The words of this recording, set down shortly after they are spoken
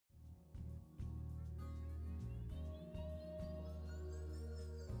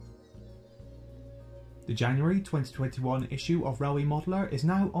The January 2021 issue of Railway Modeller is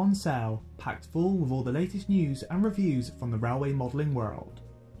now on sale, packed full with all the latest news and reviews from the railway modelling world.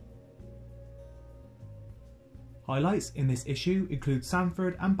 Highlights in this issue include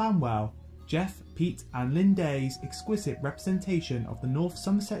Sandford and Banwell, Jeff, Pete and Lynn Day's exquisite representation of the North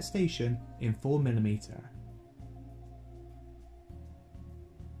Somerset station in 4mm.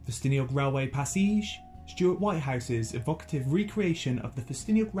 Ffestiniog Railway Pasiche, Stuart Whitehouse's evocative recreation of the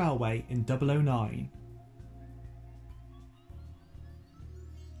Ffestiniog Railway in 009.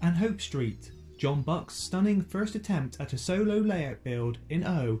 And Hope Street, John Buck's stunning first attempt at a solo layout build in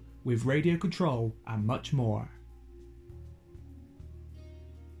O with radio control and much more.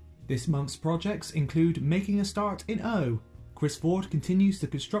 This month's projects include making a start in O. Chris Ford continues the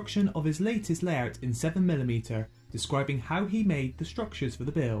construction of his latest layout in 7mm, describing how he made the structures for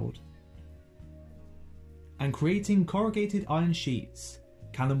the build. And creating corrugated iron sheets.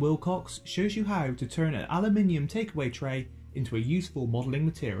 Callum Willcox shows you how to turn an aluminium takeaway tray into a useful modelling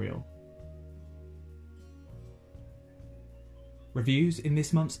material. Reviews in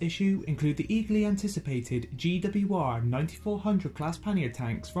this month's issue include the eagerly anticipated GWR 9400 class pannier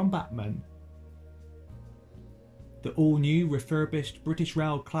tanks from Batman, the all-new refurbished British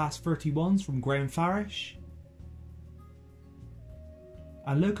Rail Class 31s from Graham Farish,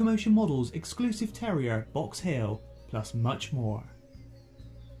 and Locomotion Models exclusive Terrier Box Hill, plus much more.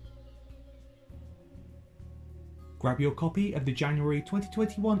 Grab your copy of the January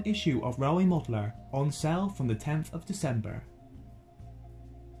 2021 issue of Railway Modeller, on sale from the 10th of December.